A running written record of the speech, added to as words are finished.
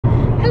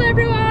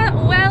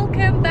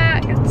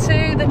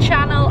the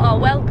channel, or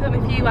welcome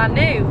if you are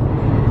new.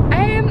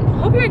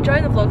 Hope you're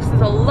enjoying the vlogs.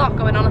 There's a lot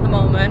going on at the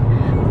moment,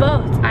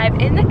 but I'm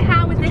in the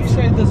car with this. Did you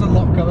say there's a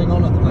lot going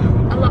on at the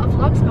moment? A lot of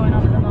vlogs going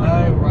on at the moment.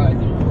 Oh right.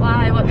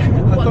 Why? What's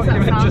I thought that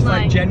you meant just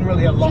like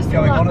generally a lot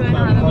going on at the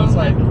moment. I was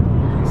like.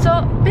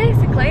 So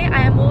basically,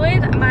 I am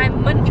with my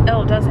munchkin.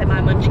 Oh, don't say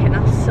my munchkin.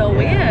 That's so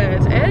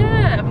weird.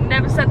 I've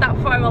never said that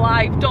before in my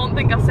life. Don't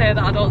think I say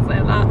that. I don't say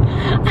that.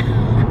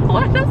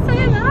 Why did I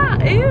say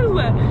that?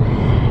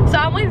 Ew. So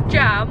I'm with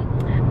Jam.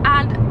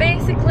 And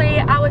basically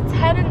our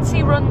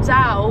tenancy runs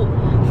out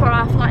for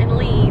our flat in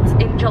Leeds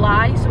in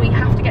July, so we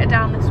have to get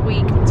down this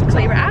week to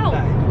clear it out.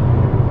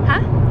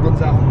 Huh?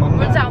 Runs out on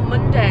Monday. Runs out on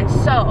Monday,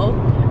 so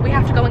we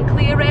have to go and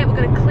clear it. We're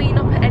going to clean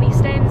up any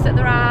stains that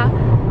there are.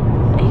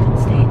 Even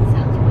stains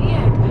sounds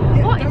weird.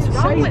 Yeah, what is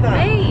wrong with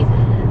me?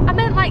 I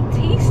meant like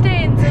tea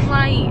stains and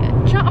like,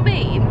 do you know what I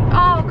mean?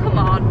 Oh, come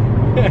on.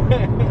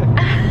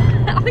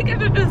 I think I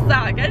should just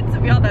start again, to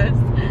be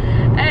honest.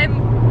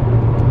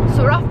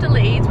 So we're off to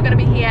Leeds. We're going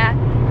to be here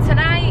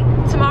tonight,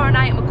 tomorrow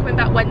night, and we're coming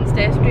back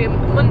Wednesday. So we're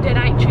doing Monday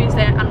night,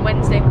 Tuesday and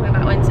Wednesday, coming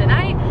back Wednesday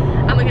night.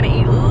 And we're going to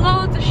eat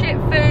loads of shit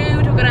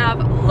food. We're going to have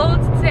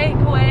loads of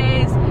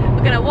takeaways.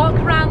 We're going to walk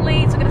around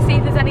Leeds. We're going to see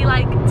if there's any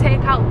like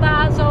takeout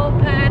bars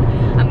open.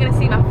 I'm going to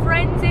see my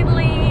friends in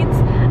Leeds.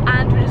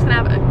 And we're just going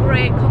to have a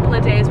great couple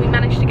of days. We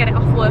managed to get it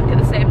off work at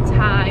the same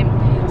time.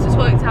 So it's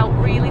worked out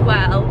really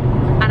well.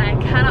 And I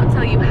cannot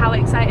tell you how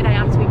excited I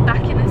am to be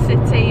back in the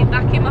city,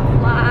 back in my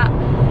flat.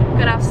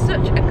 Gonna have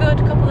such a good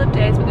couple of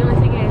days, but the only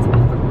thing is I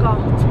forgot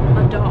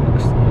my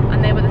dogs,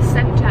 and they were the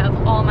centre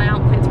of all my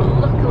outfits. But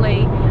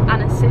luckily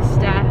Anna's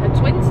sister, her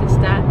twin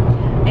sister,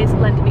 is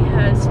lending me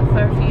hers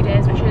for a few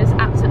days, which is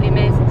absolutely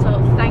amazing. So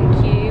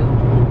thank you,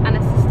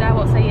 Anna's sister. I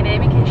won't say your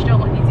name in case you don't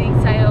want your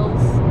details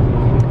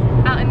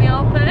out in the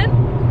open.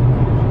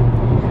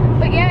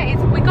 But yeah,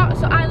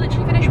 so I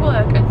literally finished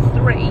work at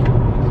 3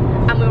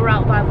 and we were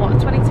out by what,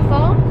 20 to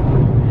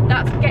 4?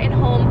 That's getting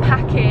home,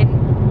 packing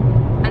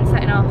and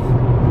setting off.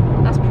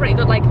 That's pretty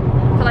good, like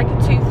for like a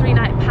 2-3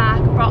 night pack.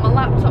 I brought my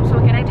laptop so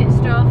I can edit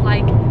stuff.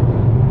 Like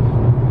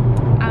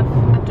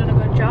I've done a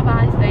good job,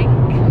 I think.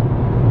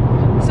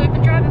 So we've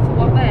been driving for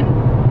what then?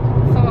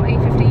 40,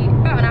 50,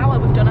 about an hour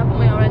we've done, haven't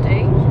we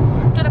already?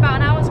 Done about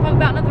an hour, so probably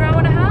about another hour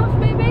and a half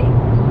maybe?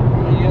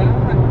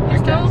 Yeah,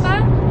 just over?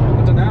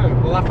 I don't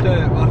know. We'll have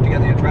to get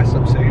the address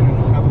up soon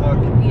and have a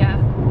look. Yeah.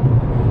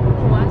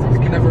 Why is this?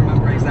 I can never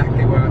remember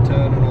exactly where I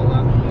turn and all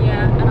that.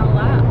 Yeah, and all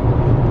that.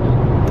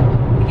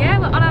 Yeah,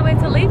 we're on our way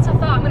to Leeds. So I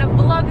thought I'm going to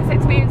vlog this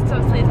experience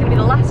because obviously it's going to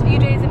be the last few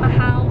days in my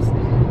house.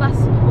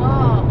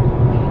 Whoa.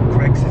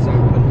 Greg's is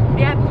open.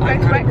 Yeah,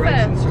 Greg's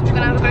breakfast. We're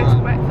going to have a Greg's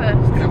breakfast.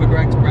 We're going to have a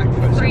Greg's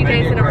breakfast. 3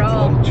 days in a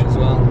row. Lunch as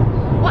well.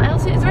 What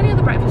else? Is there any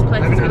other breakfast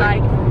places we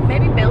like?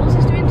 Maybe Bill's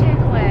is doing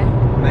takeaway.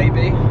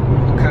 Maybe.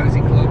 Or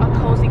Cozy Club. Or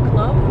Cozy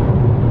Club.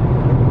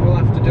 We'll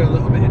have to do a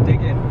little bit of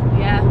digging.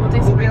 Yeah, we'll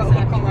do some research. We'll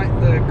look on like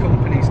the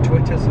company's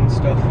Twitters and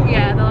stuff. And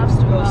yeah, they'll have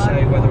stuff. They'll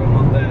say whether or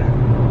not they're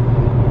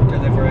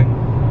delivering.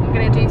 I'm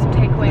going to do some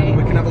takeaway.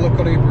 We can have a look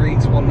on Uber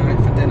Eats one night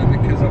for dinner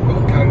because I've got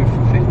a code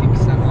for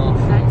 50% off.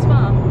 Nice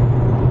one.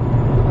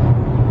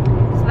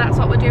 So that's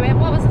what we're doing.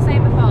 What was I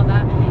saying before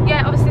that?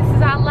 Yeah, obviously this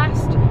is our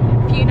last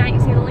few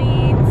nights in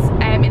Leeds,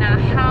 in our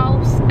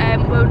house.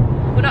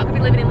 We're not going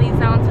to be living in Leeds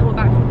now until we're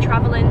back from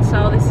travelling.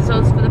 So this is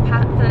us for the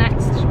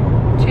next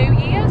 2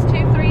 years,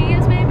 2-3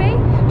 years maybe.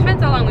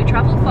 Depends how long we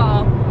travel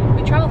for.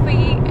 We travel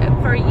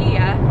for a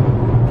year.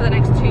 For the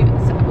next 2,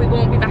 so we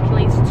won't be back in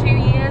Leeds for 2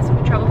 years. If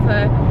we travel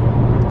for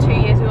 2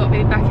 years, we won't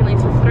be back in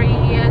Leeds for 3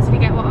 years, if you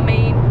get what I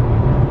mean.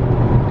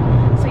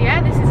 So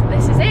yeah, this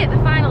is it, the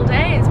final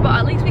days, but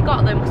at least we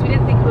got them because we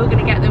didn't think we were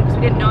going to get them because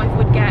we didn't know if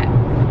we'd get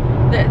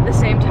the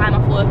same time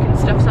off work and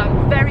stuff. So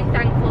I'm very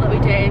thankful that we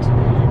did,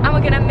 and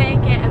we're going to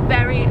make it a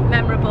very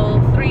memorable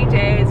 3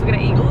 days. We're going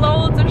to eat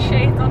loads of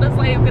shit,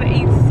 honestly. We're going to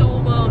eat so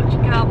much,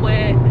 can't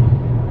wait.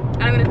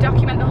 And I'm going to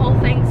document the whole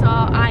thing so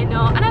I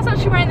know. And I was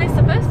actually wearing this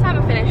the first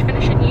time I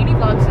finishing uni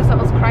vlogs, since I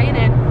was crying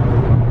in.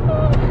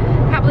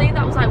 Can't believe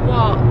that was like,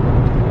 what,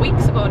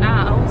 weeks ago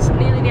now. It's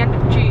nearly the end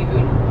of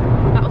June.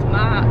 That was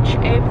March,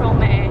 April,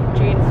 May,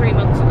 June, 3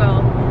 months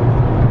ago.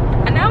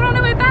 And now we're on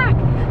our way back.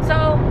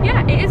 So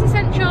yeah, it is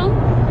essential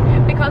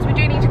because we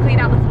do need to clean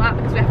out the flat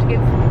because we have to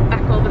give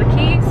back over the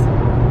keys.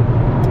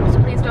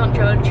 So please don't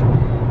judge.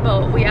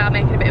 But we are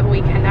making a bit of a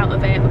weekend out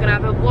of it. We're going to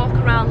have a walk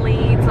around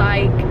Leeds,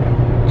 like,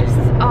 just,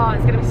 oh,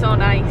 it's going to be so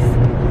nice.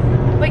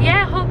 But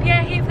yeah, hope you're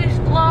here for this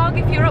vlog.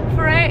 If you're up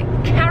for it,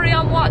 carry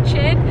on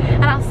watching.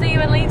 And I'll see you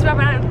in Leeds. We're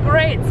having a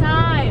great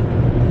time.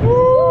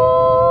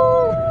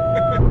 Woo!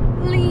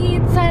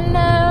 Leeds, I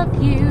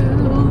love you.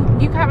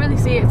 You can't really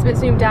see it, it's a bit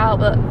zoomed out,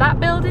 but that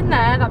building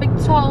there, that big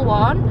tall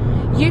one,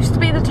 used to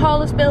be the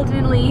tallest building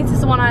in Leeds.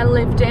 It's the one I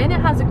lived in. It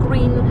has a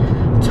green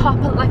top,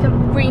 like a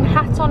green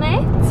hat on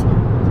it.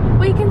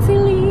 We can see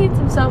Leeds,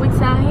 I'm so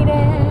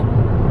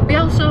excited. We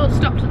also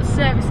stopped at the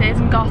services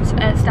and got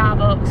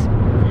Starbucks.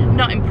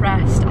 Not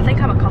impressed. I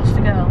think I'm a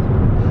Costa girl.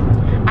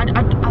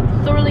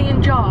 I thoroughly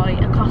enjoy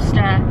a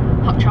Costa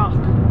hot choc.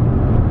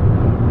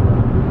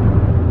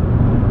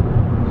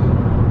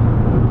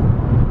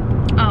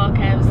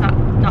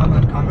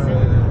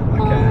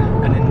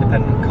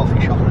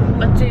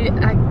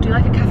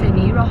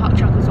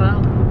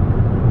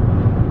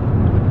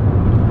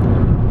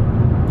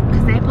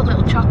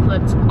 little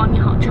chocolates on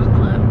your hot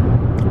chocolate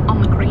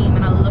on the cream,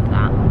 and I love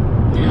that.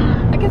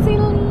 I can see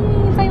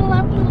Leeds. I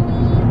love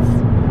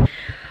Leeds.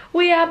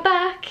 We are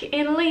back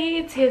in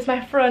Leeds. Here's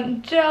my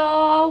front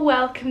door.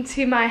 Welcome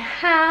to my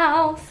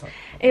house.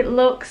 It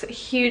looks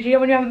huge. You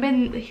know when you haven't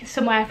been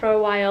somewhere for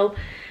a while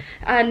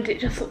and it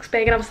just looks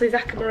big, and obviously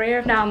Zach and Maria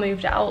have now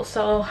moved out,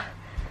 so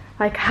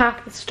like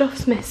half the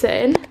stuff's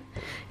missing.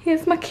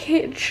 Here's my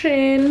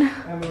kitchen.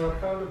 Emma, I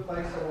found a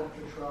place I want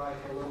to try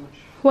for lunch.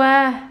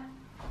 Where?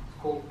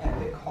 It's called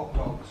Epic Hot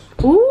Dogs.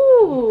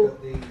 Ooh, Look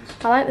at these.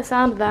 I like the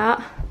sound of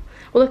that.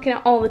 We're looking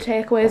at all the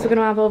takeaways we're going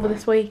to have over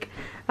this week.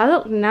 That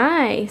look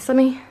nice. Let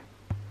me...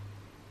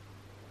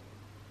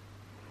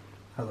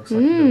 That looks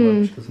like a good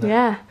lunch, doesn't it?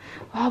 Yeah.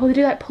 Oh, will they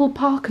do like pulled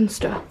pork and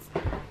stuff?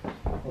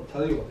 I'll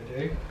tell you what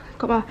they do.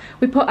 Got my...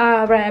 We put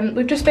our...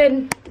 We've just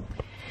been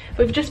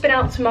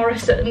out to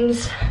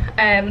Morrison's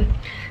to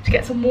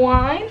get some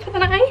wine for the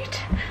night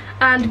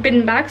and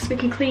bin bags so we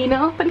can clean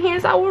up, and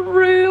here's our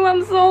room.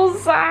 I'm so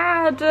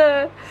sad.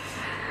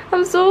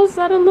 I'm so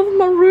sad. I love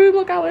my room.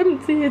 Look how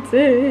empty it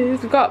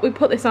is. We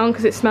put this on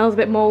because it smells a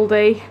bit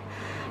mouldy.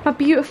 My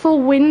beautiful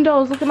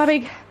windows. Look at my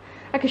big...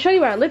 I can show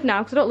you where I live now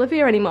because I don't live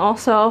here anymore,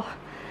 so... Do you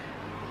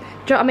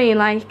know what I mean?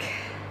 Like,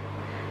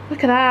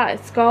 look at that.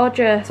 It's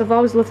gorgeous. I've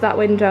always loved that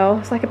window.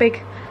 It's like a big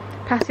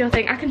patio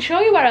thing. I can show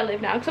you where I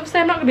live now because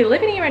obviously I'm not going to be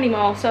living here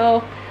anymore, so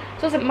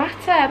it doesn't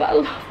matter.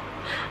 But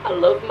I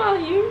love my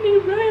uni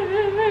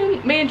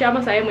room. Me and Jam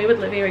are saying we would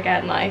live here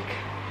again. Like,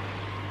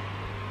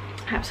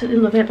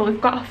 absolutely love it. But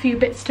we've got a few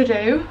bits to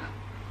do.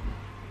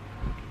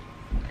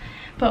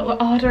 But we're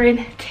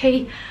ordering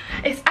tea.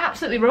 It's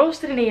absolutely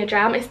roasted in here,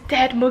 Jam. It's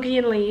dead muggy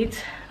in Leeds.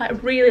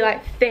 Like really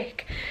like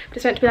thick. But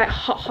it's meant to be like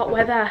hot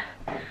weather.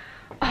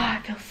 Oh,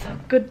 it feels so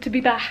good to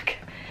be back.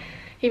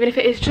 Even if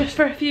it is just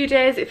for a few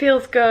days, it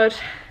feels good.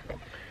 Do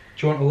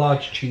you want a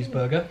large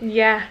cheeseburger?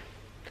 Yeah,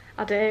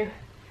 I do.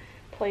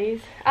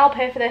 Please. I'll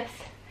pay for this.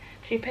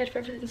 You paid for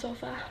everything so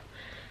far.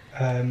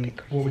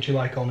 What would you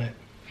like on it?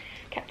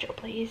 Ketchup,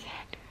 please.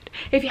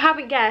 If you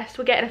haven't guessed,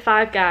 we're getting a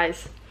Five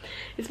Guys.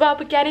 It's what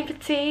we're getting for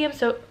tea.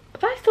 Have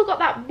I still got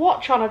that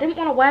watch on? I didn't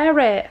want to wear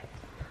it.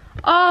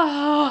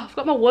 Oh, I've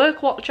got my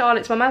work watch on.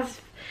 It's Maz's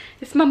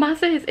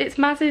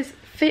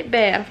Fitbit,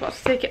 and I've got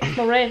to take it off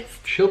my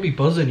wrist. She'll be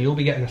buzzing. You'll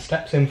be getting the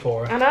steps in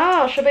for her. I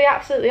know. She'll be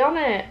absolutely on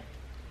it.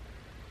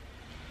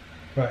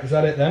 Right, is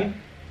that it then?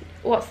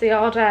 What's the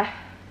order?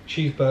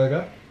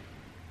 Cheeseburger.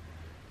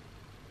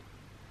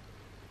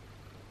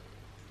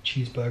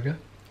 Cheeseburger.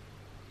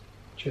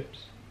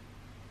 Chips.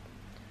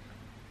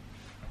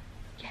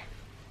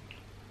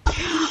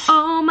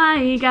 Oh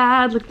my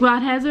god, look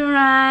what has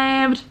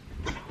arrived.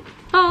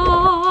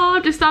 Oh,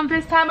 just on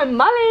FaceTime with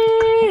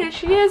Molly.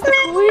 She is the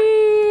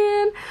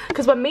queen.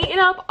 Because we're meeting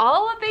up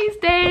all of these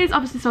days.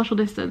 Obviously social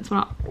distance, we're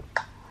not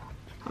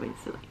being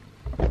silly.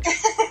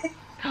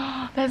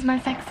 Oh, there's my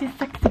sexy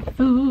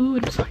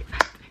food. I'm so excited.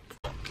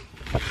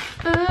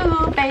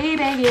 Ooh,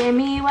 baby, give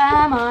me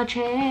one more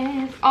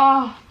chance.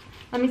 Oh,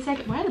 let me take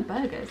it. Where are the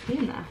burgers? Are they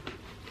in there?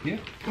 Yeah.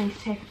 I need to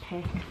take a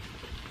pic.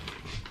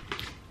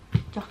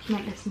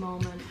 Document this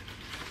moment.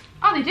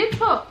 Oh, they did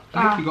put...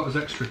 I think you got us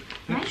extra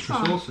nice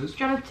sauces.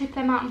 Do you want to tip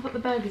them out and put the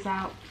burgers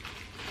out?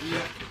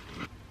 Yeah.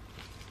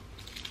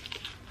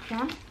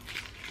 Jam?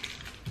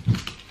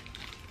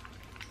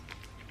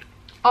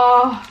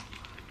 Oh.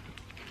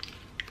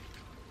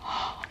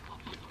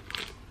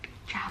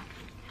 Jam.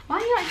 Why are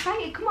you not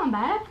excited? Come on,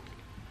 babe.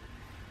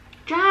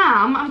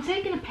 Jam, I'm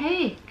taking a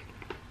pic.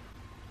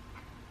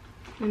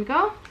 There we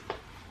go.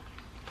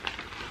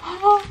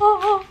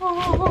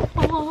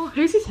 Oh,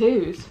 whose is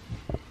whose?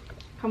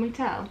 Can we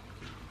tell?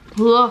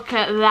 Look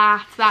at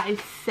that. That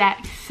is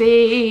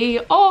sexy.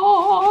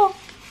 Oh,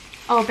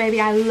 oh,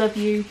 baby, I love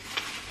you.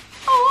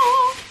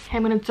 Oh. Okay,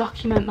 I'm going to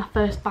document my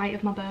first bite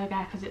of my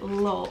burger because it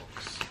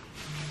looks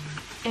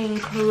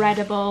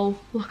incredible.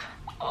 Look.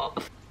 Oh.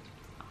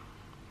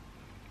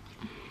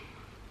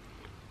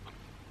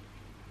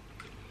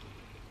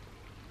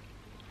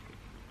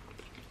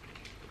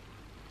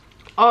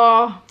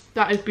 Oh,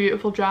 that is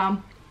beautiful,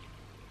 Jam.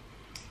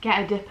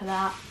 Get a dip of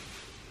that.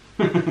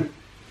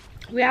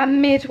 We are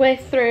midway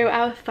through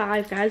our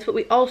Five Guys, but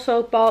we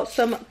also bought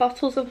some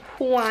bottles of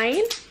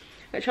wine,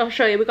 which I'll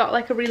show you. We got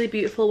like a really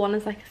beautiful one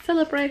as like a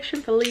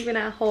celebration for leaving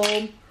our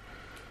home.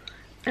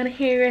 And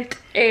here it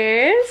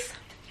is.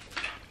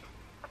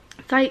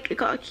 It's like, it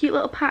got a cute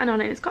little pattern on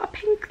it. It's got a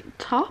pink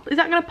top. Is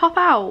that going to pop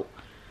out?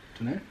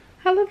 Don't know.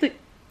 How lovely.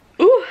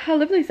 Ooh, how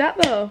lovely is that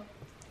though?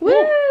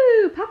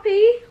 Woo,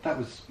 puppy. That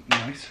was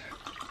nice.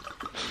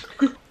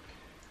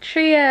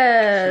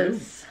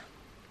 Cheers.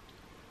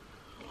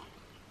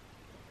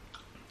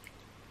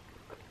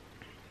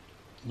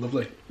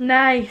 Lovely.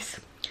 Nice.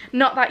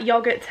 Not that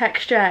yogurt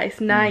texture, it's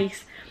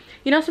nice.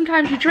 You know,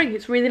 sometimes you drink,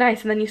 it's really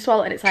nice, and then you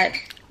swallow it and it's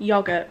like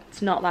yogurt.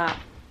 It's not that.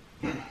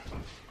 And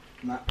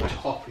that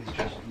top is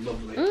just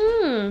lovely.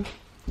 Mmm.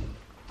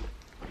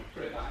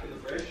 Put it back in the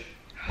fridge.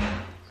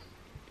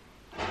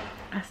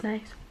 That's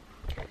nice.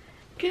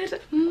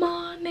 Good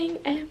morning,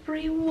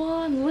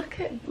 everyone. Look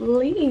at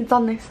Leeds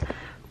on this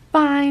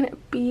fine,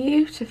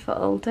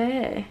 beautiful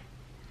day.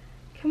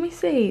 Can we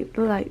see?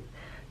 Like,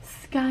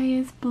 sky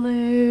is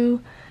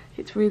blue,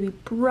 it's really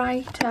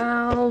bright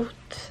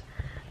out,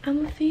 and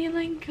we're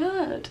feeling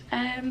good.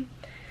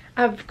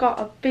 I've got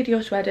a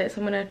video to edit,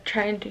 so I'm going to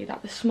try and do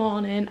that this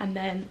morning, and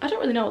then I don't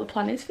really know what the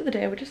plan is for the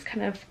day. We're just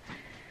kind of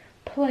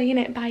playing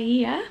it by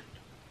ear.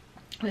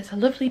 It's a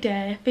lovely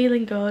day,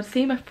 feeling good,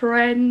 seeing my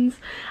friends.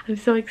 I'm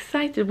so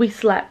excited. We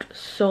slept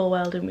so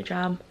well, didn't we,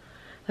 Jam?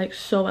 Like,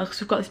 so well, because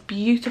we've got this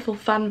beautiful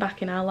fan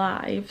back in our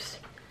lives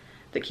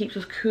that keeps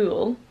us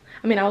cool.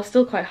 I mean, I was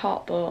still quite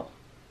hot, but...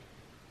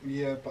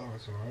 Yeah, but I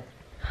was alright.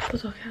 I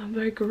was okay, I'm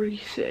very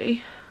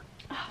greasy.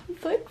 Oh, I'm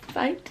so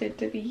excited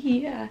to be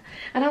here.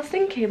 And I was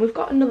thinking, we've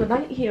got another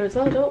night here as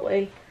well, don't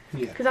we?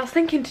 Yeah. Because I was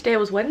thinking today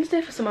was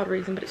Wednesday for some odd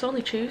reason, but it's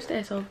only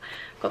Tuesday, so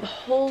I've got the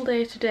whole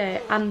day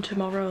today and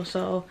tomorrow,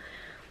 so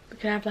we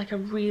can have like a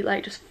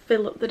just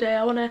fill up the day.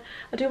 I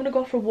do want to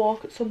go for a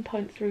walk at some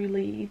point through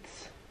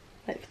Leeds,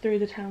 like through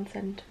the town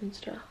centre and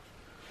stuff.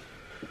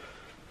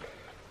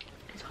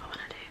 That's what I want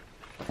to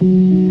do.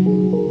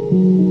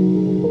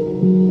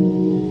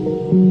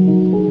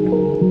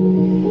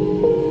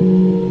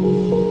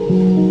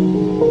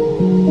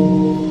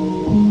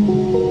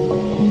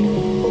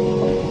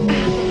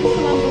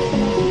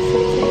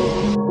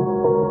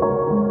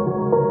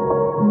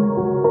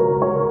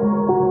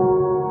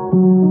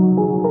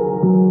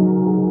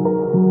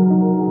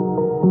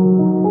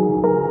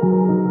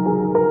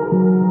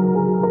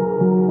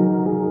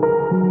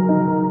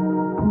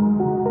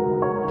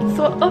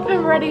 So up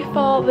and ready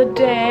for the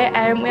day.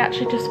 We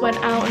actually just went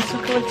out and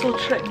took a little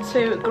trip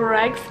to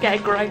Greg's,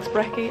 get Greg's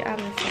brekkie and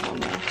this one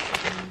there.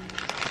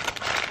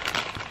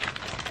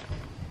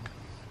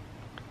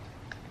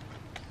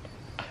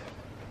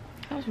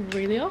 That was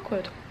really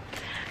awkward.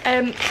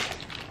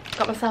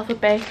 Got myself a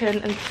bacon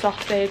and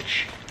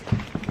sausage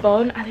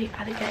bun. Are they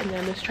getting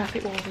there? There's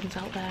traffic wardens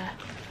out there.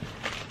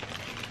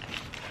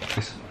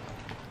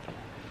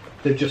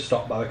 They've just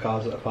stopped by the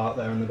cars that are parked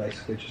there, and they're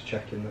basically just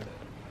checking that.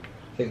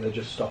 I think they're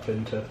just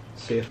stopping to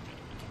see if,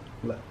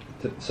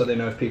 so they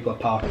know if people are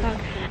parked.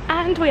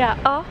 And we are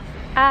off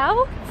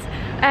out.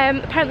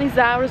 Apparently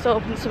Zara's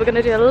open, so we're going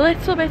to do a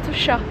little bit of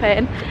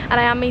shopping, and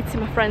I am meeting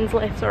my friends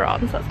later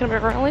on, so that's going to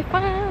be really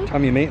fun. How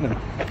are you meeting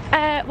them?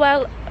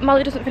 Well,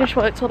 Molly doesn't finish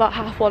work till about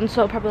 1:30,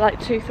 so probably like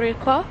 2-3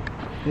 o'clock.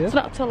 Yeah. So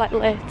not till like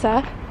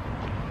later.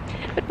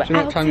 But do you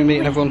know what time you're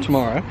meeting everyone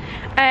tomorrow?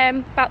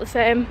 About the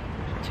same,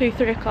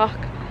 2-3 o'clock.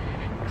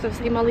 Because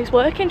obviously Molly's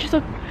working, she's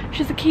a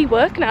key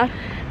work now.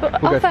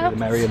 But we'll go through the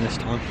Merrion this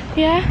time.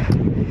 Yeah?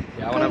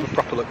 Yeah, I want to have a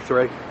proper look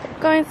through.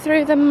 Going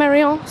through the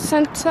Merrion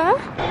Centre.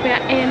 We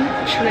are in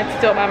Trinity.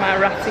 Don't mind my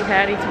ratty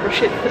hair, I need to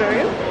brush it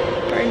through.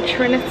 We're in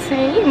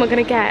Trinity and we're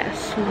going to get a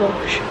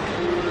slush.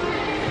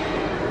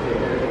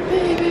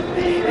 Baby,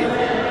 baby.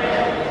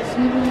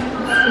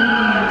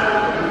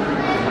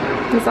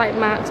 There's like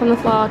marks on the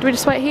floor. Do we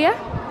just wait here?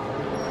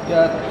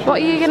 Yeah.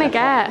 What are you going to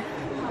get?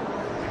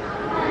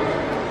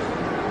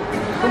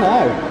 I don't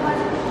know.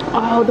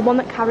 Oh, the one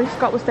that Carrie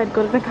got was dead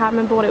good and I can't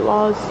remember what it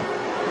was.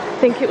 I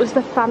think it was the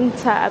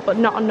Fanta, but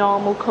not a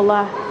normal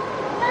colour.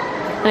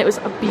 And it was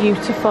a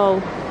beautiful.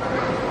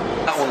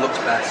 That one looks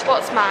best.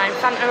 What's mine?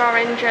 Fanta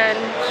orange and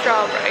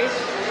strawberry?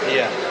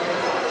 Yeah.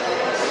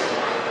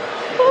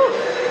 Ooh.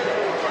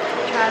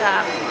 Try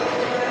that.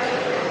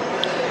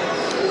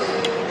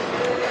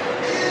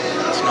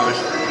 That's nice.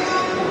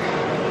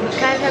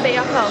 Can I have a bit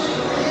of your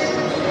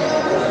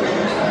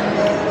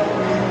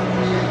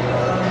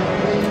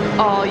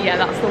Oh yeah,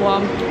 that's the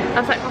one.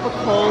 That's like proper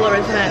cola,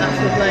 isn't it? That's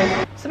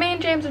lovely. So me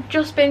and James have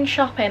just been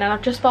shopping and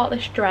I've just bought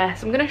this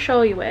dress. I'm going to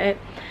show you it.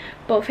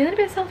 But I'm feeling a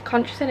bit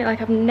self-conscious in it.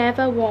 Like, I've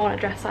never worn a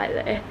dress like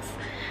this.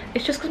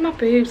 It's just because my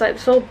boobs, like,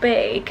 they're so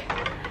big.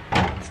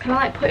 It's kind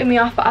of like putting me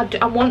off,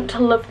 but I want to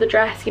love the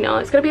dress, you know.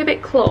 It's going to be a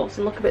bit close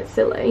and look a bit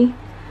silly.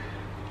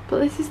 But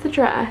this is the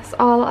dress.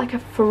 Oh, I look like a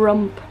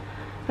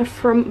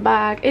front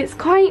bag. It's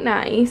quite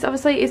nice.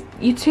 Obviously,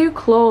 you're too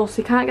close.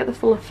 You can't get the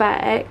full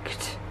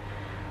effect.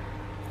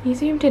 You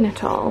zoomed in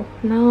at all?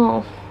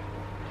 No.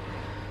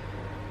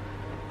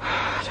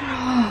 I don't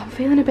know, I'm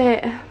feeling a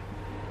bit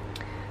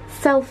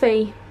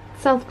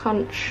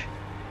self-conscious,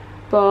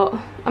 but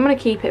I'm going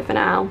to keep it for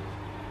now.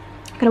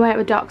 I'm going to wear it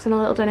with Docs and a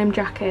little denim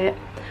jacket.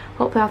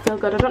 Hopefully I'll feel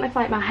good. I don't know if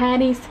like my hair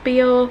needs to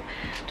be up.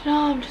 I don't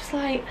know, I'm just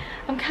like,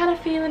 I'm kind of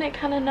feeling it,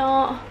 kind of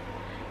not.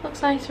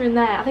 Looks nicer in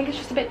there. I think it's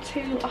just a bit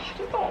too, I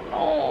don't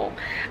know.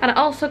 And I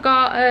also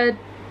got a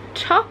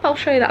top, I'll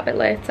show you that a bit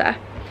later.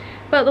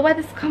 But the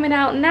weather's coming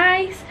out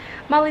nice.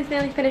 Molly's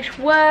nearly finished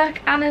work.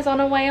 Anna's on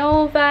her way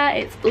over.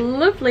 It's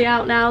lovely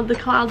out now. The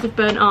clouds have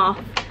burnt off.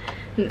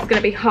 And it's going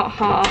to be hot,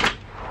 hot.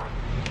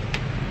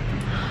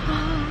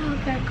 Oh,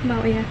 okay, come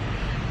out here.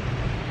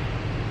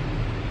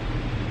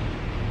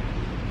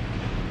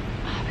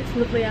 Oh, it's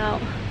lovely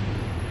out.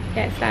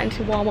 Yeah, it's starting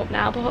to warm up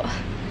now, but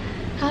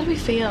how do we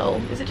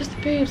feel? Is it just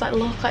the boobs like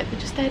look like they're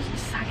just dead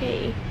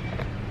saggy?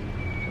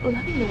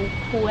 Let me know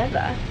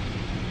whoever.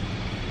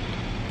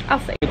 I'll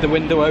see. With the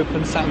window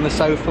open, sat on the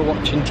sofa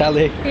watching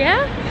telly.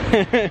 Yeah?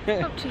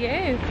 Up to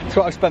you. That's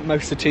what I've spent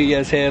most of 2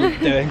 years here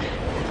doing.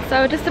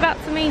 So we're just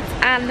about to meet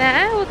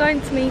Anna. We're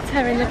going to meet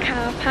her in the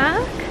car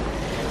park.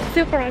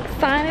 Super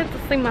excited to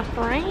see my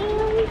friends.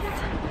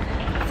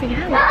 So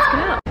yeah, let's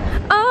go.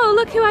 Oh,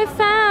 look who I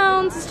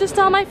found. It's just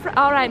all my friends.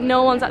 Alright,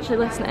 no one's actually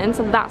listening,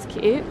 so that's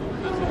cute.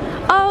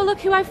 Oh,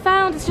 look who I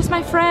found. It's just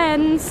my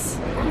friends.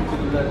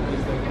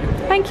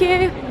 Thank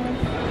you.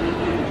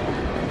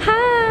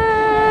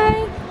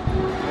 Hi.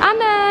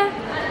 Anna.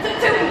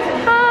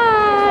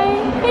 Hi.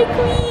 Hey,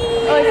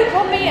 Queen. Oh, is it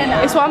 1 metre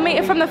now? It's 1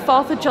 metre from the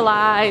 4th of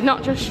July,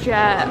 not just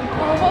yet.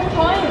 Oh, what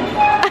point?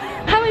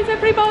 How is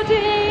everybody?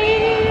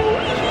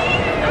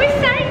 I'm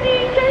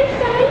excited, so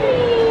excited.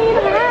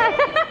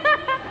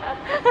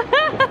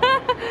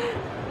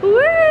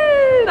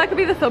 Woo! That could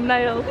be the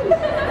thumbnail.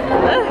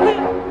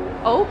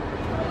 Oh,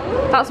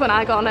 that's when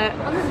I got on it.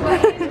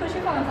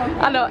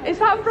 I know, it's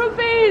that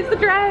rugby, it's the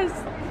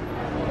dress.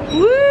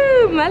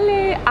 Woo,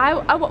 Melly. Do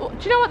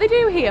you know what they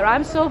do here?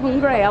 I'm so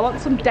hungry, I want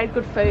some dead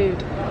good food.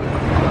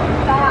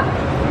 That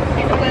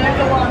is a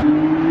burger one.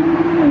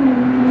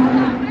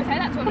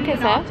 Okay,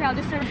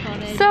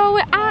 so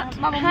we're at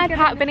Hyde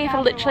Park, been here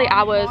for literally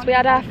hours. We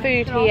had our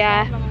food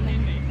here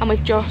and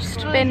we've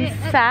just been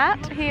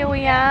sat. Here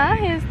we are,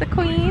 here's the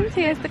queens,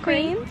 here's the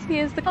queens,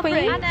 here's the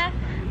queen.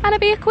 Anna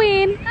be a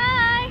queen.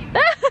 Hi.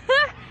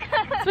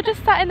 So we're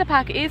just sat in the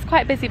park. It is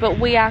quite busy, but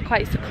we are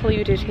quite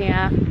secluded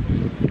here.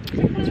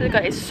 It's really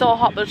good. It's so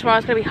hot, but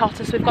tomorrow's going to be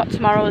hotter, so we've got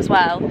tomorrow as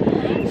well.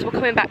 So we're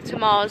coming back to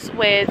Moz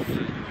with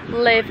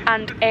Liv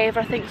and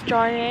Ava, I think, is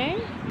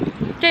joining.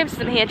 James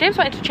isn't here. James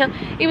wanted to chill.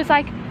 He was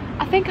like,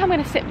 I think I'm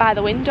going to sit by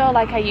the window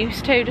like I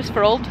used to, just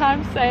for old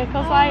time's sake. I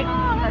was like,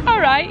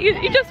 alright,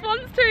 he just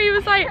wants to. He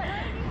was like,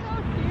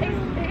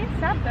 It's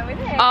sad though,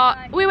 isn't it?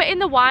 we were in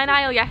the wine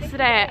aisle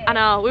yesterday. I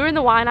know, we were in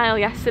the wine aisle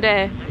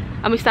yesterday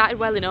and we started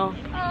welling up.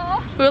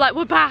 We were like,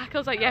 we're back. I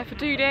was like, yeah, for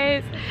 2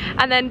 days.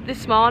 And then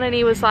this morning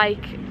he was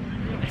like,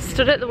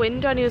 stood at the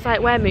window and he was like,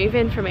 we're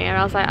moving from here.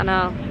 I was like, I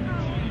know.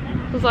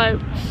 I was like,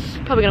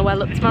 probably gonna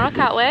well up tomorrow, I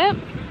can't wait.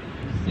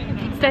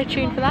 Stay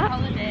tuned for that.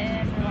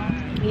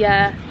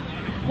 Yeah.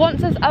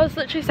 I was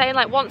literally saying,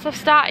 like, once I've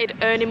started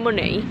earning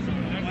money,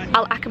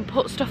 I can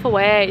put stuff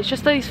away. It's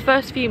just these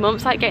first few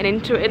months, like getting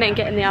into it and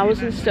getting the hours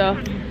and stuff.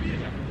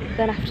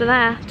 Then after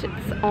that,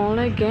 it's all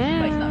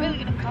again. But it's not really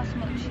gonna cost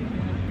much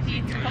for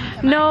you to come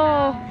to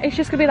No, it's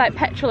just gonna be like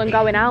petrol and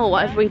going out,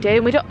 whatever we do.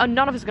 And we don't, and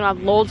none of us are gonna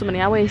have loads of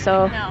money, are we?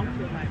 So. No.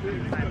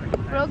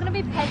 We're all gonna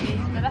be pennies,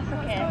 but that's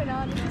okay.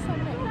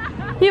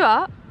 You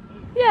are?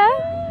 Yeah.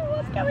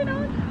 What's going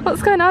on?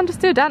 What's going on?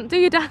 Just do a dance. Do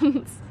your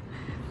dance.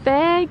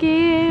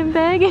 Begging,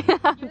 begging.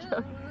 Put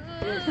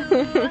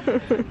your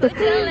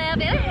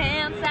little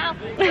hands out.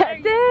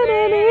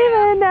 Didn't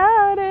even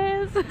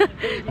notice.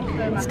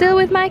 Still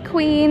with my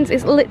queens.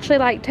 It's literally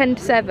like 10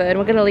 to 7.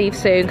 We're gonna leave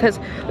soon because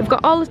we've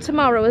got all of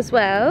tomorrow as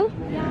well.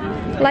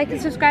 Like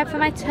and subscribe for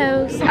my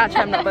toast.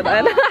 Actually, I'm not with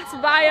that. That's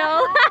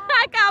vile.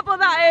 I can't put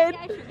that in.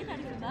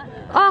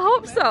 I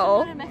hope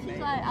so.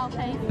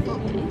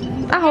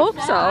 I hope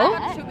so.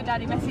 Sugar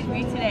daddy messaged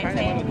me today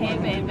saying, hey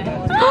baby.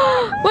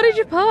 What did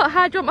you put?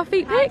 How do you want my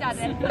feet pics? Hi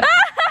daddy.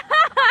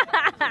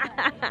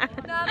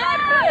 No, I'm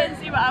like, put it and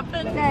see what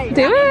happens.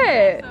 Do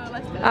it. So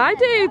let's do it. I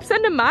do.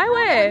 Send them my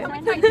way.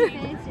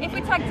 If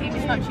we tag team,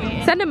 it's not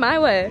cheating. Send them my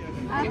way.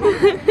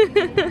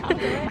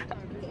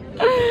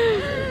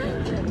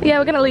 Yeah,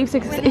 we're gonna leave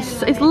soon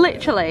because it's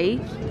literally.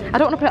 I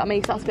don't want to put it on me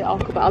because that's a bit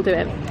awkward, but I'll do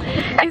it.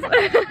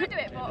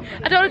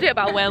 I don't want to do it,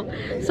 but I will.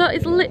 So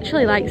it's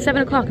literally like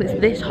 7 o'clock and it's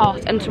this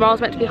hot, and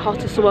tomorrow's meant to be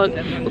hotter, so we're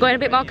going a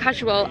bit more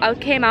casual. I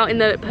came out in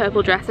the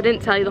purple dress. I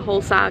didn't tell you the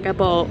whole saga,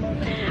 but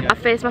I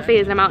faced my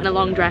fears and I'm out in a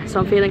long dress,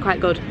 so I'm feeling quite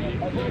good.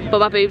 But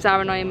my boobs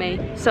are annoying me.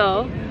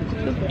 So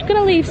we're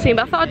gonna leave soon,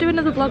 but I thought I'd do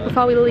another vlog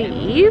before we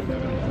leave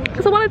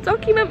because I want to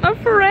document my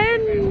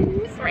friends.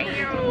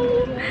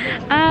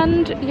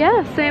 And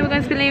yeah, so we're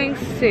going to be leaving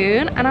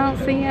soon and I'll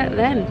see you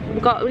then.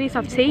 We need to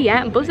have tea,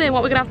 yeah, and buzzing.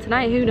 What we're gonna have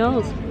tonight, who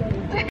knows?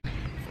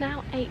 It's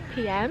now 8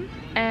 PM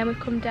and we've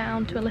come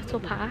down to a little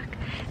park.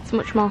 It's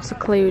much more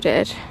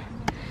secluded.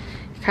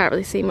 You can't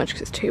really see much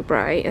because it's too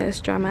bright.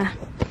 There's Gemma.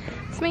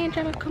 So me and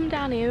Gemma come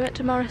down here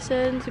at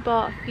Morrison's. We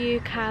bought a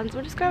few cans.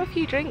 We'll just grab a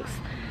few drinks.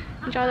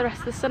 Enjoy the rest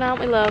of the sun, aren't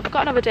we, love?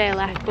 Got another day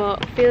left,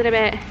 but feeling a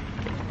bit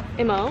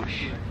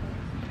emosh.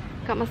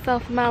 Got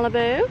myself a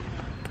Malibu.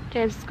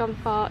 James has gone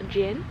for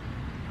gin.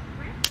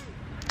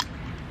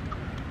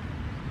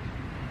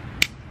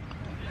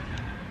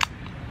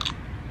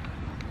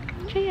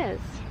 Cheers.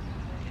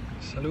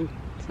 Salud.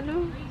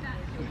 Salud.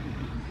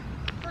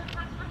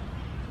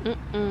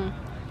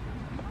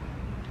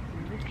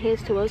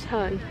 Here's to us,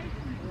 hun.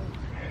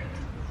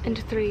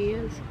 Into 3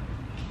 years.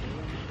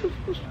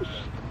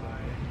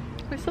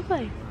 It's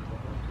lovely.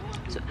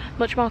 It's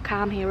much more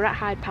calm here. We were at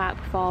Hyde Park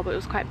before, but it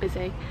was quite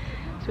busy.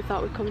 So we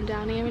thought we'd come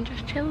down here and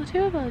just chill, the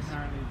two of us.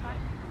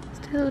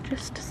 Still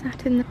just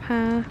sat in the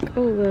park.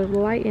 Oh, the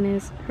lighting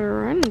is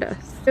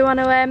horrendous. Do you want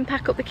to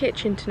pack up the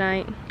kitchen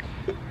tonight?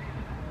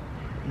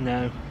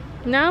 No.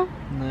 No?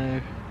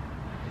 No.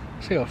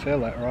 See how I feel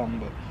later on,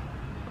 but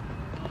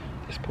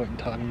at this point in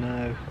time,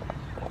 no.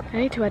 I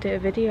need to edit a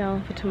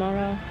video for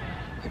tomorrow.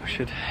 I think we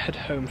should head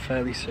home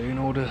fairly soon,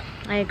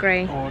 I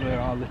agree. Order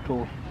our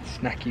little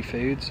snacky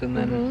foods and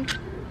then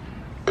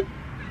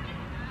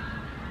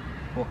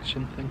watch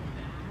something.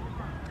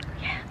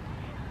 Yeah.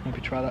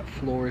 Maybe try that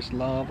Floor is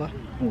Lava.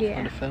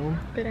 Kind of film.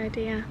 Good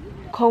idea.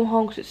 Come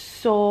home because it's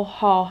so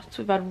hot.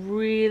 We've had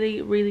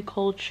really, really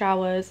cold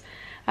showers.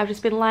 I've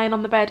just been lying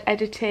on the bed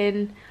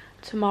editing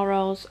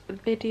tomorrow's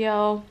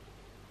video.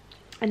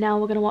 And now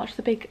we're going to watch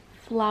the big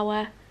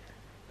flower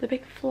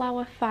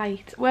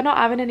fight. We're not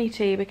having any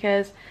tea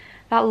because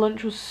that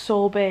lunch was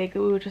so big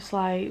that we were just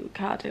like, we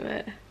can't do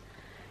it.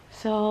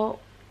 So,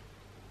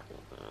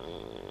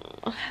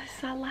 this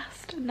is our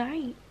last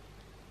night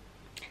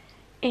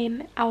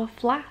in our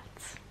flat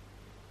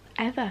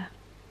ever,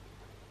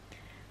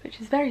 which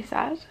is very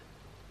sad,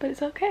 but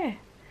it's okay.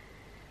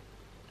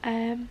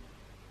 Yeah,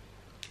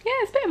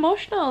 it's a bit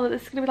emotional that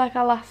this is gonna be like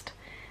our last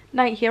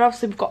night here.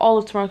 Obviously we've got all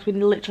of tomorrow because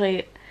we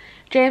literally,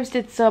 James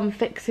did some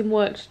fixing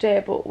work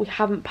today, but we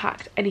haven't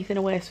packed anything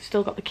away, so we've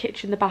still got the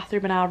kitchen, the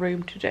bathroom and our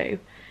room to do,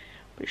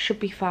 but it should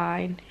be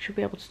fine. Should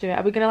be able to do it.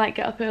 Are we gonna like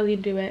get up early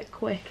and do it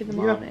quick in the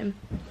morning?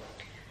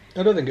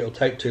 I don't think it'll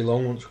take too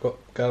long once we've got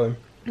going.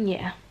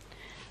 Yeah.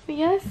 But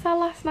yeah, this is our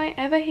last night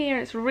ever here.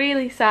 It's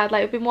really sad.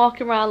 Like, we've been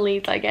walking around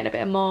Leeds, like getting a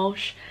bit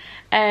emosh.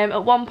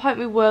 At one point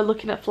we were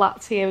looking at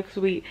flats here because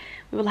we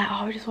were like,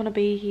 oh, we just want to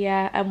be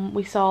here, and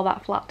we saw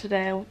that flat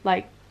today,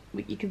 like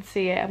you can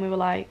see it, and we were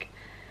like,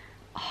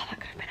 oh, that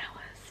could have been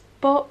ours.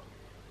 But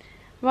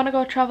we want to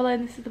go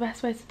travelling. This is the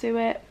best way to do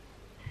it.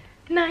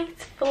 Night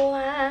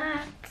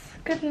flat.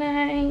 Good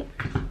night.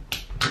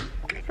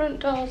 Front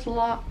door's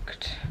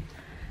locked.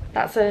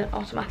 That's an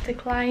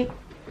automatic light.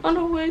 On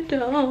our way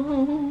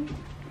down.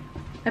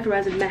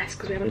 Everywhere's a mess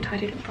because we haven't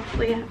tidied up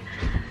properly yet.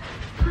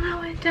 On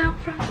our way down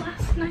from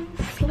last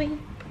night's sleep.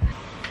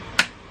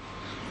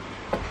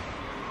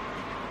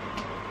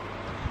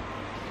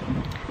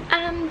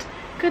 And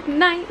good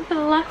night for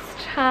the last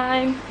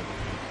time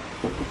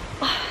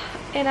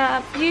in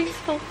our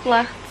beautiful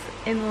flat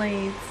in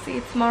Leeds. See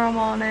you tomorrow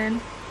morning.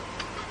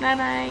 Night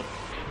night.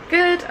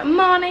 Good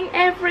morning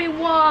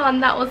everyone.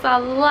 That was our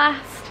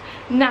last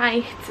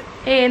night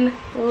in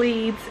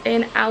Leeds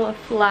in our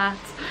flat.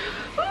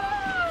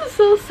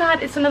 So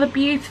sad. It's another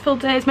beautiful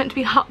day. It's meant to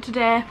be hot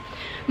today.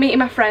 Meeting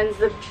my friends,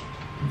 the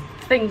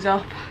thing's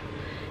up.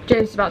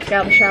 James is about to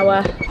get out of the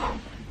shower.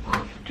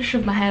 Just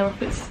shoved my hair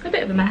up. It's a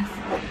bit of a mess.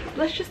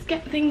 Let's just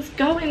get things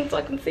going so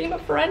I can see my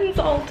friends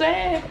all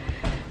day.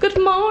 Good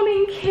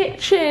morning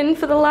kitchen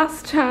for the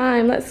last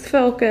time. Let's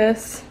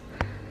focus.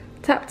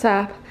 Tap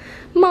tap.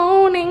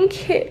 Morning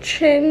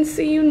kitchen.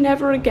 See you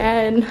never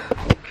again.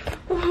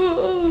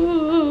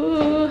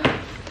 Ooh.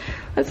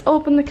 Let's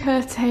open the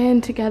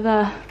curtain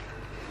together.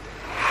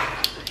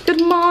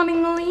 Good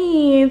morning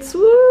Leeds.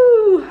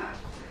 Woo!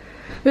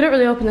 We don't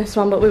really open this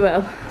one, but we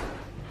will.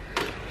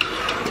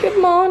 Good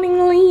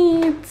morning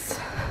Leeds.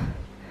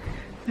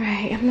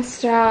 Right, I'm gonna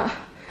start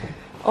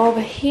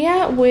over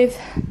here with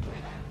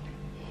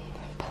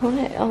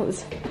plate. Oh,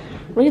 there's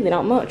really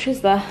not much,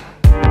 is there?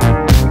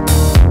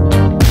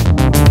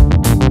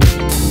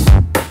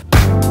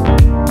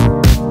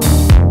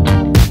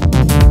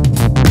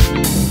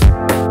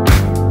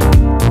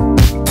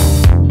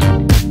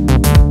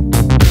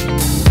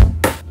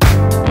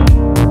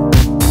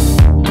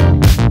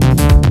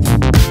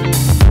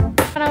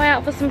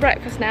 Some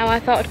breakfast now. I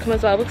thought I'd come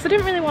as well because I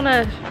didn't really want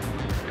to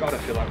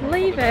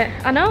leave it.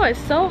 I know, it's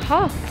so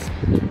hot.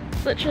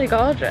 It's literally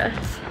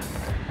gorgeous.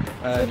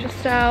 So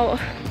just out,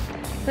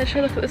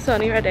 literally look at the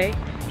sun. Are you ready?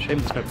 Shame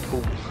there's no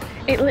pool.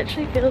 It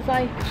literally feels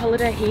like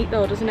holiday heat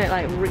though, doesn't it?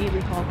 Like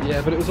really hot.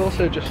 Yeah, but it was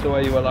also just the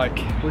way you were like,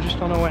 we're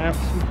just on our way out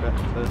for some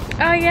breakfast.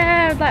 Oh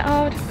yeah, I was like,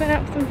 oh, we're just going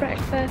out for some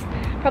breakfast.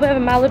 Probably have a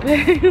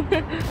Malibu.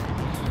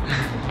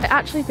 It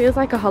actually feels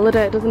like a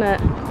holiday, doesn't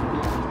it?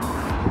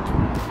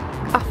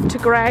 Off to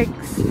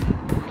Greg's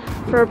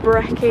for a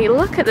brekkie.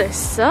 Look at this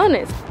sun,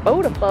 it's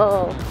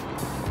beautiful.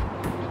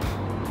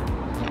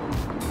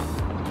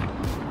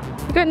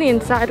 You going the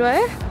inside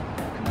way?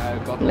 No,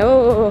 God.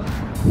 No.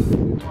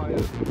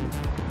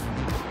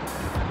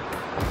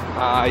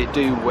 I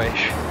do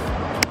wish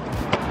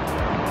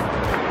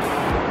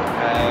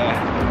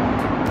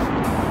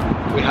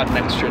we had an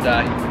extra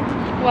day.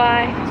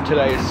 Why?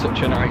 Today is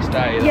such a nice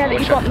day. Yeah, that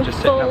you've got the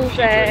full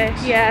day.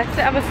 Yeah,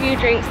 sit have a few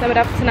drinks, then we'd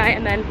have tonight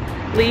and then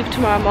leave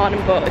tomorrow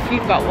morning, but if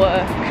you've got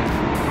work,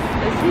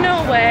 there's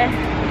no way.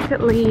 Look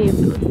at Leeds,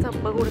 it's so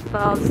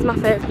beautiful. This is my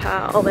favourite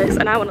part, all this,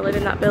 and I want to live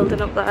in that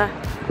building up there.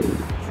 This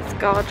is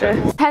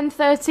gorgeous.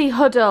 10:30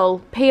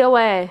 huddle,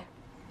 POA.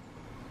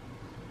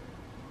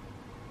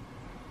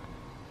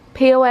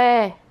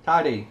 POA.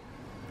 Tidy.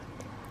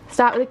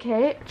 Start with a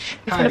cage.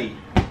 Tidy.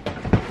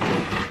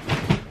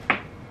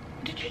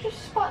 Did you just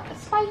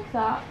spike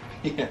that?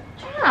 Yeah.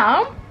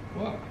 Jam?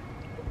 What?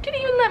 Didn't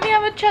even let me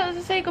have a chance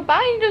to say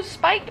goodbye. You just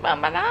spiked my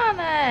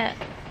banana.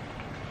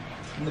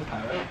 And the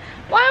parrot.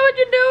 Why would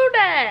you do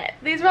that?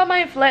 These are all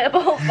my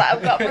inflatables that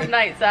I've got from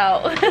nights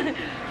out.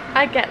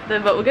 I get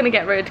them, but we're gonna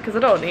get rid because I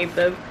don't need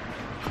them.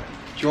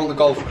 Do you want the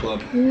golf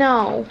club?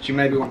 No. Do you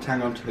maybe want to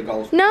hang on to the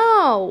golf club?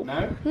 No.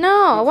 No?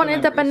 No, I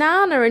wanted the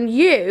banana and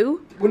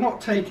you We're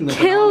not taking the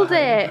killed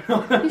banana.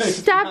 it. You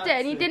stabbed it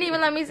and you didn't even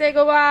let me say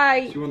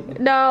goodbye. Do you want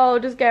the... No,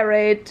 just get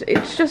rid.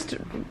 It's just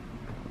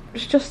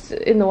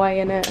in the way,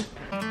 innit?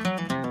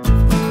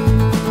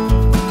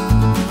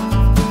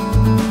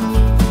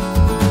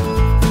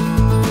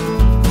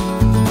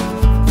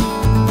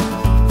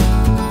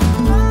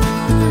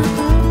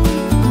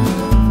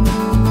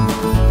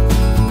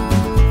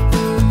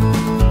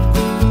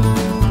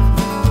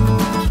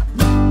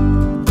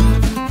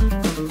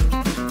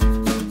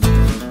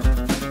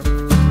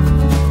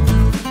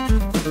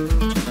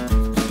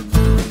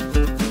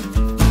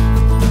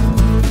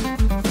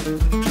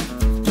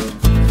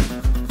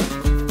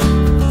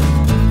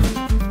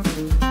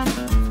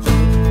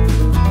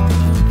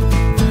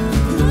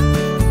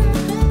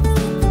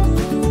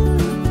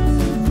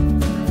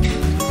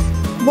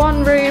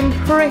 One room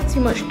pretty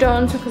much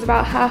done, took us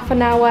about half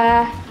an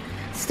hour.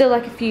 Still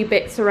like a few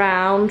bits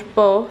around,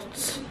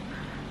 but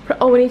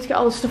oh, we need to get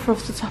all the stuff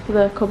off the top of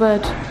the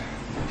cupboard.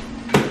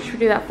 Should we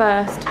do that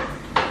first?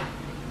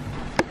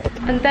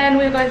 And then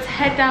we're going to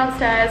head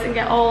downstairs and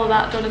get all of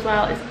that done as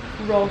well. It's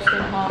roasting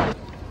hot.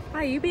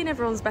 Why are you being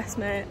everyone's best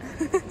mate?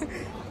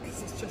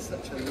 This is just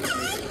such a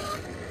lovely...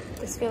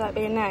 Just feel like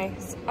being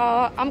nice.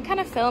 Oh, I'm kind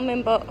of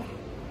filming, but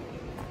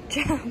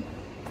jam.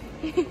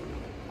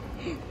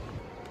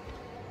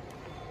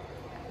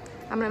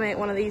 I'm gonna make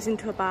one of these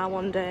into a bar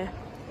one day.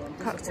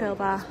 Cocktail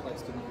bar.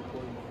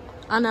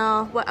 I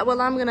know. Well,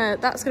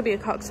 that's gonna be a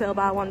cocktail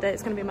bar one day.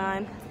 It's gonna be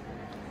mine.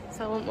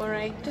 So I won't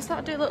worry. Just thought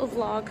I'd do a little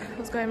vlog. I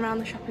was going around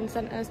the shopping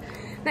centres.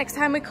 Next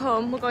time we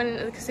come, we're going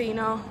into the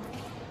casino.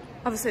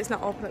 Obviously it's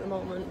not open at the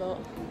moment, but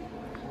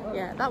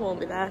yeah, that won't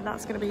be there.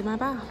 That's gonna be my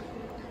bar.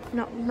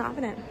 Not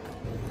having it.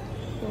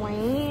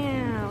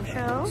 Wow.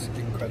 Show. It's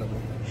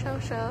incredible.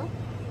 Show.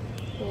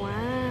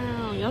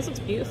 Wow. Yours looks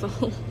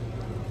beautiful.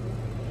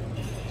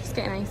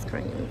 Getting ice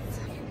creams.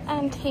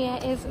 And here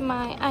is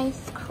my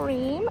ice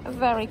cream.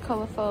 Very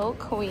colourful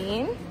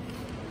queen.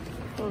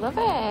 Love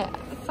it.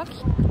 It's so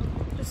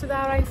cute. Just with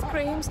our ice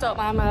creams. Don't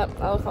mind me,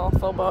 I look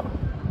awful, but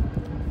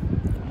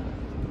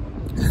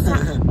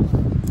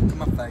Look at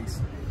my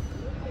face.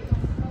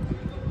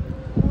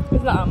 it's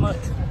not that much.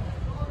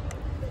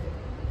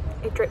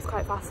 It drips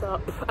quite fast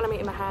up and I'm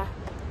eating my hair.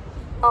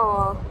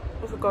 Oh,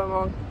 what's going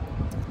wrong?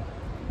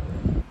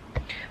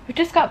 We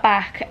just got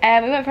back.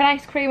 We went for an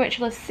ice cream, which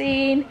you'll have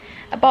seen.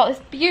 I bought this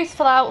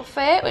beautiful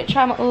outfit, which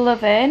I'm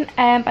loving.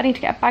 But I need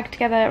to get a bag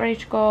together, ready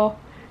to go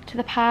to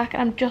the park.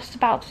 And I'm just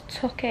about to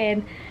tuck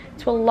in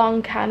to a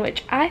long can,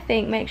 which I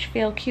think makes you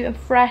feel cute and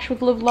fresh.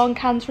 We've loved long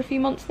cans for a few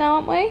months now,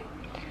 haven't we?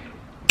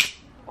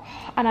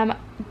 And I'm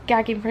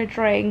gagging for a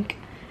drink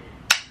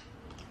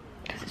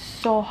because it's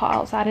so hot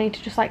outside. I need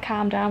to just like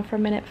calm down for a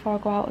minute before I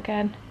go out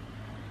again.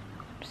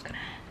 I'm just gonna,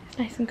 it's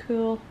nice and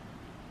cool.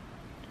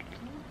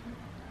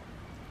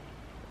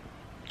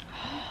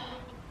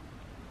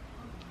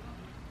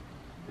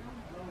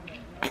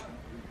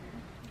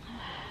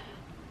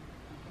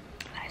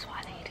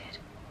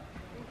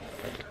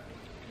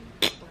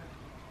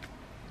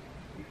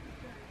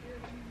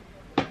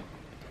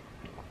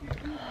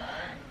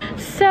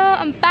 So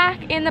I'm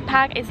back in the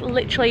park. It's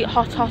literally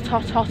hot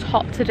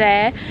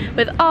today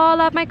with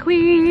all of my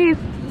queens.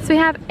 So we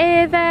have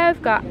Ava,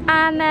 we've got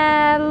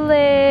Anna,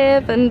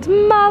 Liv and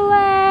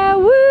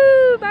Molly.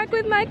 Woo! Back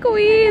with my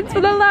queens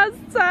for the last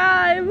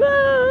time.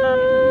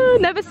 Ah,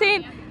 never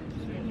seen.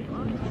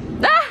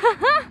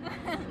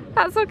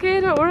 That's okay,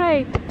 don't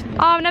worry.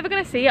 Oh, I'm never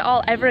gonna see it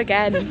all ever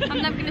again.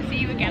 I'm never gonna see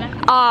you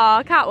again. Oh,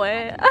 I can't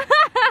wait.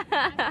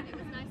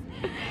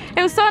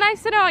 It was so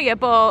nice to know you,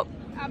 but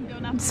I'm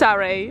done.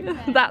 sorry,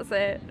 that's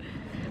it.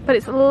 But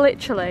it's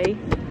literally,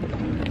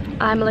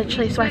 I'm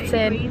literally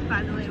sweating.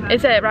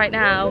 Is it right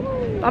now?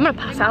 I'm gonna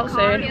pass out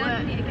soon.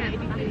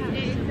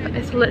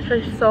 It's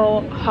literally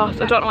so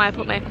hot. I don't know why I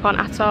put makeup on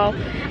at all.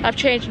 I've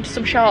changed into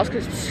some shorts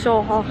because it's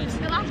so hot.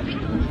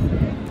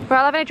 We're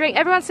all having a drink.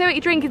 Everyone say what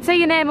you're drinking. Say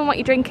your name and what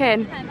you're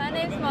drinking. Hi, my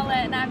name's Molly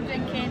and I'm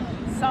drinking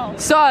Sol.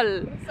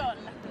 Sol.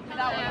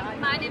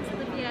 My name's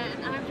Olivia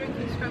and I'm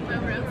drinking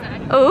Strawberry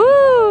Rosé.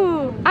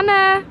 Ooh,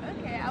 Anna.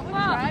 Okay, I will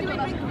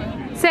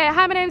try. Say,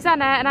 hi, my name's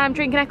Anna and I'm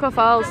drinking Echo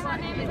Falls. My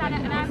name is Anna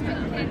and I'm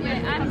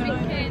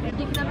drinking,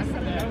 you can have a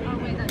sip. Oh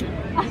wait, that's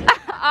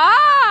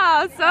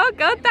Oh, so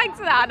good. Thanks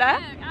for that, Anna.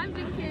 I'm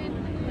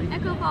drinking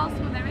Echo Falls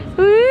Strawberries.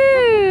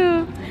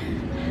 Woo.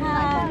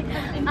 Hi,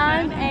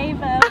 I'm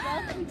Ava.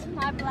 Welcome to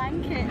my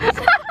blanket.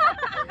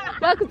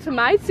 Welcome to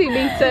my 2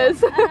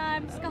 meters. And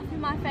I'm scoffing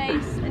my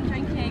face and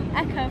drinking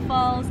Echo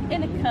Falls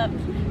in a cup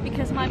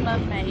because my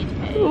mum made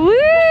it.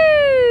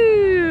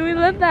 Woo! We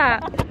love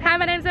that. Hi,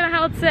 my name's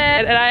Emmarosehamilton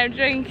and I'm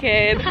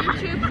drinking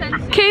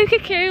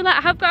Cuckoo.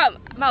 Like, I've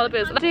got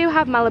Malibus. I do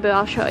have Malibu,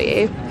 I'll show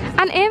you.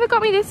 And Ava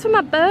got me this for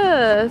my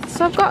birth.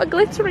 So I've got a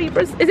glittery,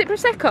 is it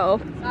Prosecco?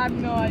 I have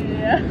no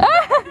idea.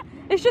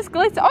 It's just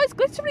glitter. Oh, it's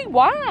glittery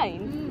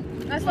wine.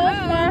 I saw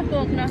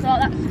sparkles and I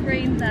thought that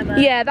screams Emma.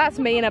 Yeah, that's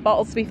me in a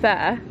bottle, to be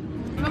fair.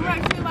 When we're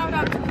actually allowed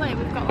out to play,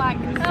 we've got like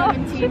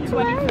 17,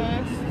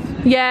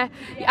 21st. Yeah.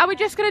 Are we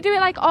just gonna do it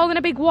like all in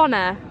a big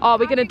one-er? Or are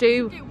we gonna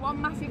do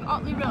one massive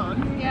Otley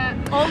run? Yeah.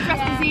 All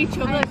dressed as each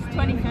other,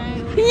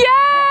 21st.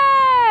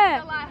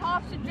 Yeah! So like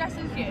half should dress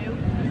as you.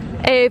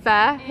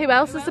 Ava. Who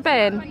else has there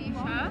been?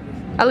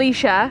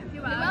 Alicia.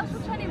 Who else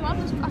was 21? I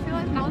feel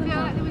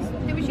like there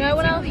was no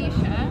one else.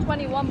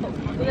 21, but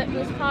it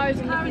was hers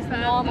and Nikki's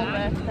normal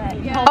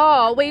birthday. Yeah.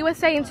 Oh, we were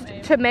saying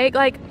to make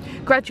like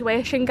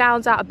graduation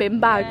gowns out of bin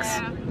bags.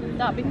 Yeah.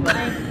 That'd be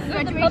funny.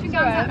 Graduation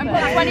gowns and put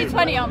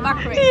 2020 on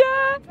back of it.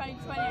 Yeah.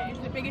 2020 is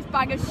the biggest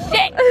bag of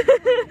shit.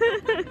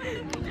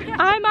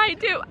 I might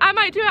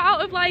do it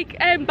out of like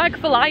bag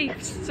for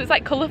life, so it's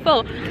like colourful.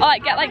 Or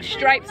like get like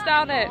stripes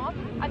down it.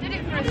 I did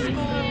it for a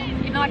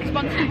school, you know, like a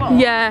sponsored ball.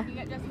 Yeah. You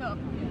get dressed up.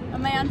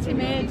 And my auntie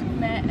made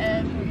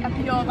a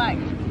pure like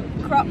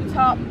crop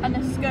top and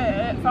a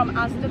skirt from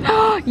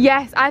INSTA.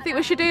 Yes, I think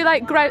we should do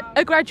like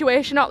a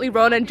graduation Otley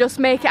run and just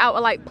make it out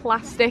of like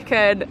plastic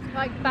and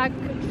like bag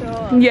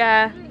control.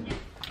 Yeah.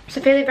 So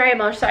feeling very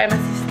much sorry my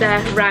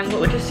sister rang, but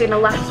we're just doing a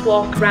last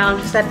walk around,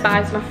 just said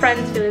bye to my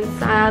friends, feeling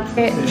sad.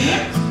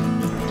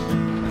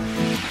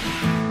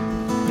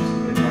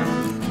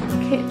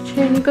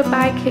 Kitchen,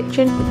 goodbye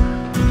kitchen.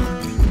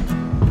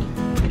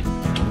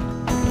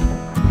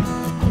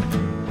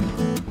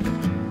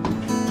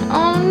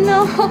 Oh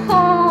no!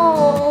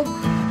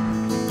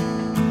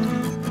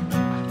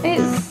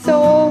 It's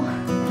so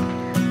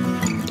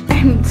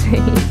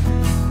empty.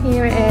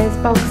 Here it is,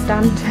 bog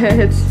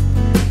standard.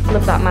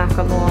 Love that mark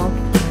on the wall.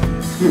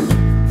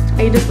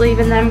 Are you just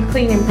leaving them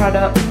cleaning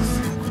products?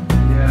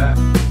 Yeah.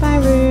 Bye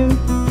room.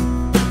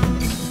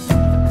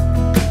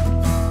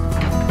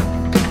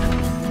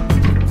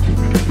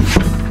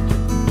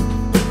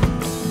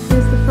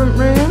 Here's the front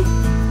room.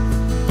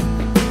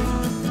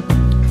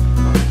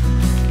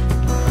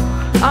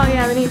 Oh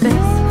yeah, we need this.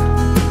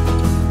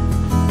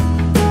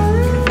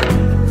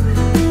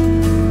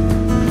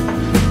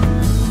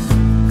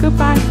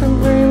 Goodbye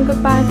front room,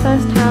 goodbye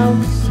first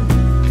house.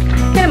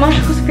 Get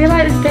emotional because I feel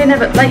like this day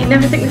never, like you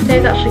never think this day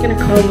is actually going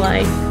to come,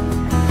 like I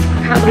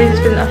can't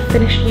believe I've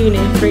finished uni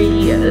in 3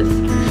 years.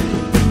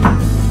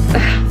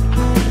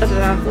 I don't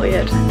know,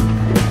 weird.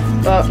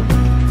 But,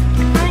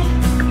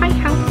 goodbye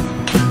house.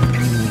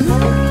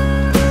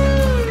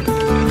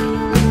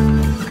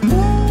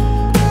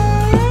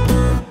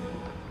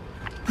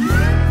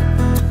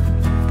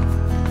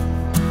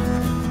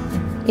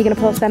 You're going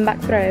to post them back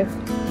through?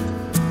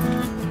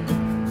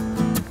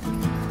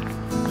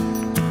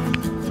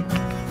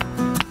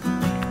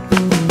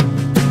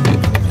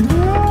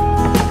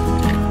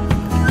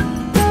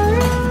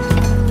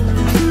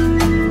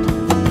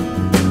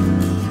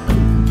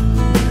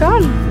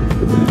 Gone.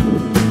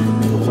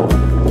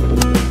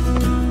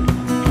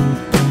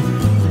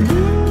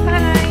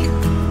 Bye.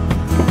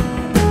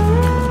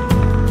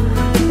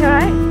 You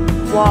alright?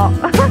 What?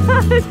 I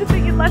just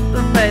think you left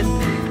something.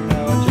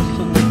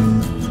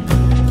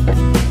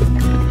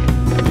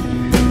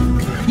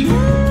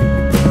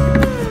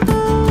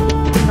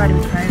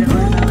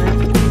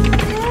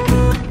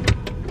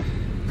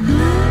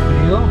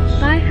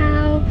 Bye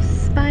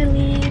house, bye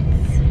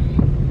Leeds.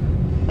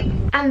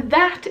 And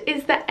that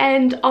is the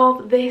end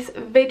of this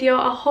video.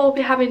 I hope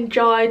you have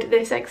enjoyed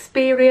this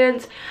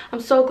experience. I'm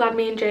so glad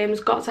me and James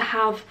got to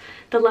have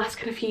the last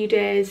kind of few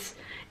days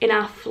in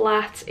our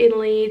flat in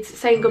Leeds,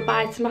 saying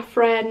goodbye to my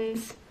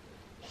friends.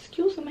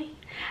 Excuse me.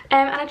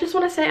 And I just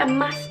want to say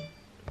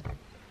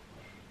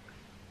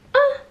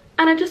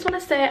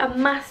a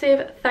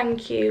massive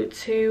thank you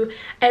to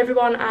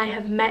everyone I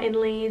have met in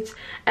Leeds.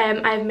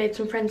 I've made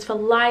some friends for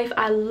life.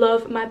 I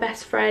love my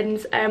best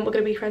friends. We're going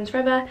to be friends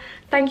forever.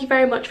 Thank you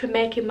very much for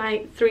making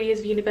my 3 years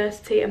of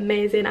university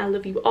amazing. I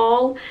love you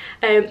all.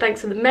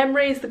 Thanks for the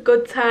memories, the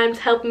good times,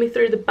 helping me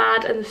through the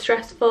bad and the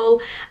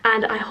stressful,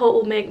 and I hope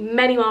we'll make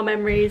many more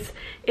memories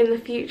in the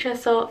future.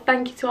 So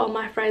thank you to all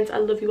my friends. I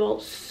love you all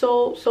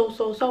so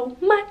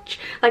much.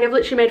 Like, I've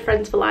literally made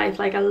friends for life.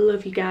 Like, I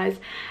love you guys.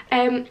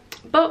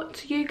 But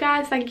to you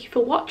guys, thank you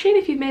for watching.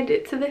 If you've made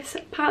it to this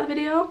part of the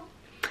video,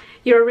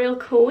 you're a real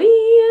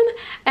queen.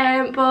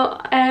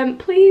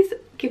 Please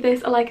give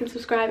this a like and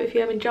subscribe if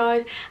you have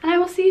enjoyed, and I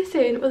will see you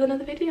soon with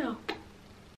another video.